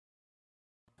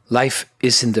Life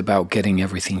isn't about getting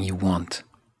everything you want.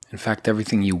 In fact,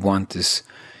 everything you want is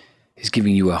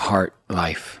giving you a hard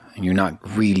life, and you're not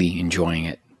really enjoying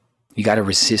it. You got to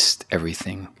resist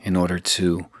everything in order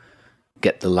to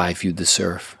get the life you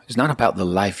deserve. It's not about the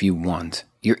life you want.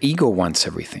 Your ego wants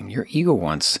everything. Your ego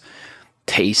wants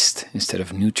taste instead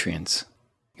of nutrients.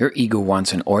 Your ego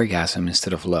wants an orgasm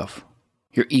instead of love.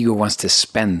 Your ego wants to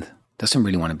spend, doesn't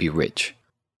really want to be rich.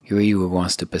 Your ego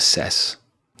wants to possess.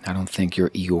 I don't think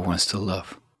your ego wants to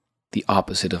love. The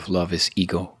opposite of love is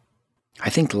ego.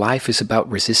 I think life is about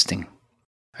resisting.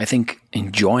 I think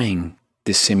enjoying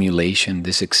this simulation,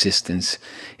 this existence,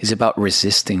 is about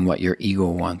resisting what your ego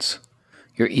wants.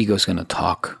 Your ego's going to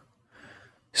talk.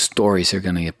 Stories are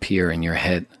going to appear in your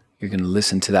head. You're going to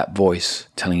listen to that voice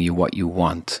telling you what you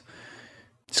want.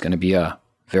 It's going to be a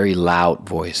very loud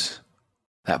voice.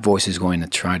 That voice is going to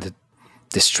try to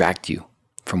distract you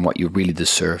from what you really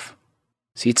deserve.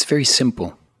 See, it's very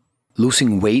simple.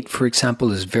 Losing weight, for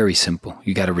example, is very simple.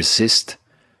 You got to resist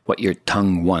what your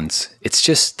tongue wants. It's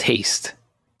just taste.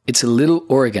 It's a little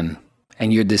organ,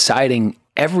 and you're deciding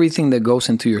everything that goes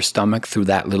into your stomach through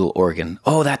that little organ.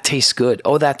 Oh, that tastes good.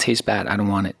 Oh, that tastes bad. I don't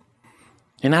want it.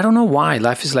 And I don't know why.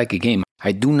 Life is like a game.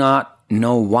 I do not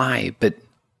know why, but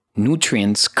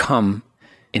nutrients come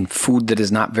in food that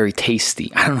is not very tasty.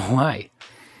 I don't know why.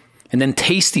 And then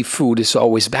tasty food is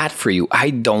always bad for you. I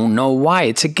don't know why.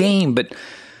 It's a game, but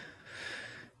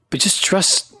just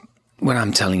trust what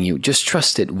I'm telling you. Just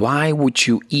trust it. Why would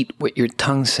you eat what your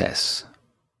tongue says?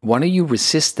 Why don't you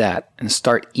resist that and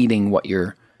start eating what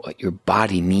your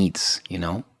body needs, you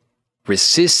know?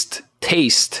 Resist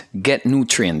taste, get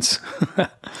nutrients.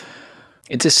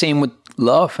 It's the same with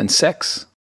love and sex.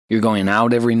 You're going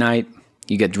out every night,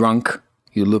 you get drunk,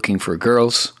 you're looking for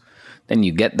girls, then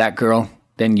you get that girl,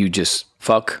 then you just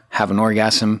fuck, have an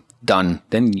orgasm, done.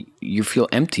 Then you feel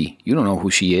empty. You don't know who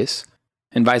she is.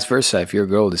 And vice versa, if you're a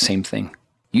girl, the same thing.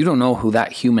 You don't know who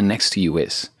that human next to you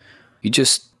is. You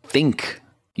just think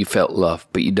you felt love,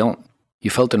 but you don't.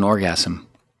 You felt an orgasm.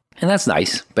 And that's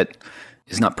nice, but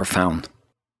it's not profound.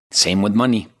 Same with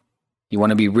money. You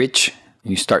want to be rich, and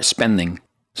you start spending.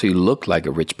 So you look like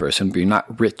a rich person, but you're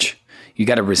not rich. You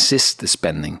got to resist the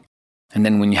spending. And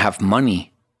then when you have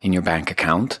money in your bank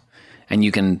account, and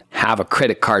you can have a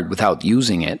credit card without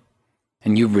using it,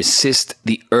 and you resist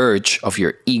the urge of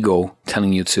your ego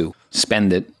telling you to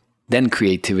spend it, then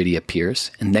creativity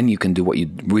appears, and then you can do what you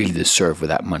really deserve with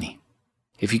that money.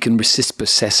 If you can resist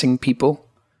possessing people,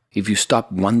 if you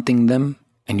stop wanting them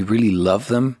and you really love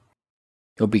them,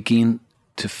 you'll begin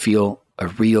to feel a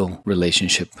real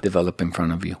relationship develop in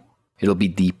front of you. It'll be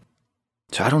deep.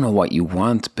 So I don't know what you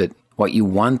want, but what you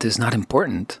want is not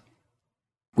important.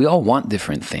 We all want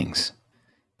different things.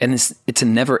 And it's a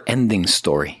never-ending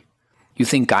story. You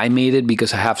think I made it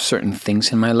because I have certain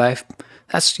things in my life?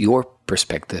 That's your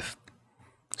perspective.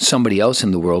 Somebody else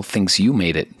in the world thinks you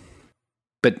made it.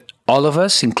 But all of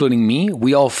us, including me,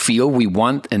 we all feel we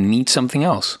want and need something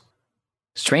else.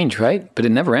 Strange, right? But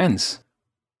it never ends.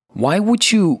 Why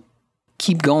would you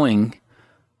keep going?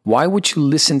 Why would you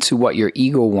listen to what your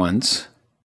ego wants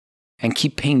and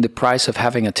keep paying the price of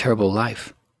having a terrible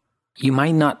life? You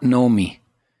might not know me,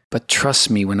 but trust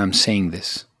me when I'm saying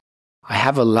this. I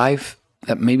have a life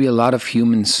that maybe a lot of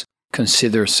humans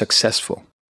consider successful.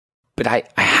 But I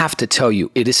have to tell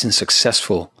you, it isn't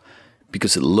successful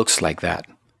because it looks like that.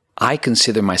 I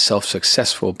consider myself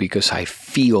successful because I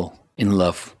feel in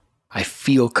love. I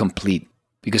feel complete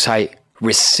because I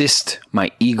resist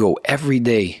my ego every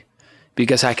day,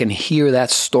 because I can hear that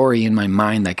story in my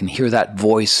mind. I can hear that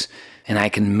voice and I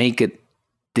can make it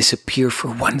disappear for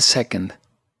 1 second.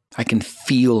 I can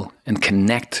feel and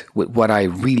connect with what I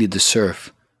really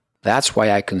deserve. That's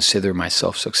why I consider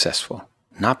myself successful,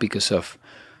 not because of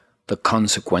the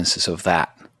consequences of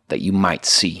that you might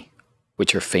see,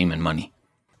 which are fame and money.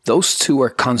 Those two are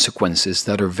consequences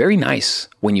that are very nice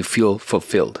when you feel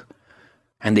fulfilled,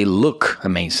 and they look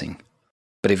amazing.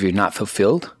 But if you're not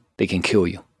fulfilled, they can kill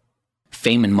you.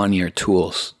 Fame and money are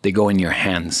tools. They go in your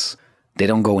hands. They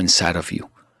don't go inside of you.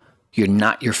 You're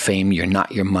not your fame. You're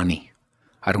not your money.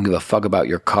 I don't give a fuck about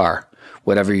your car.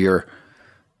 Whatever your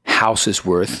house is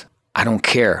worth, I don't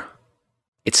care.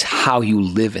 It's how you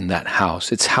live in that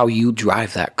house. It's how you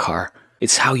drive that car.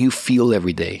 It's how you feel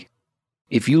every day.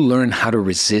 If you learn how to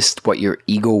resist what your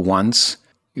ego wants,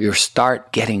 you'll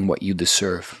start getting what you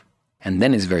deserve. And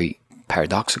then it's very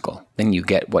paradoxical. Then you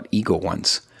get what ego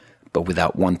wants, but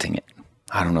without wanting it.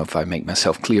 I don't know if I make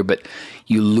myself clear, but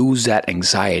you lose that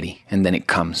anxiety and then it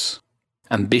comes.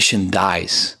 Ambition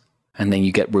dies and then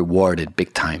you get rewarded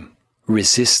big time.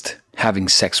 Resist having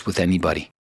sex with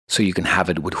anybody so you can have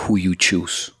it with who you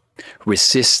choose.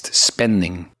 Resist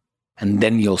spending, and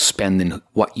then you'll spend in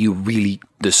what you really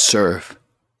deserve.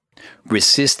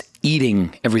 Resist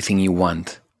eating everything you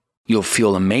want. You'll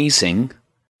feel amazing,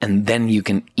 and then you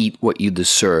can eat what you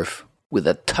deserve with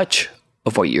a touch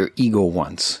of what your ego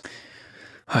wants.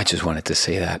 I just wanted to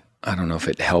say that. I don't know if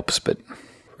it helps, but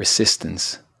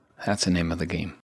resistance, that's the name of the game.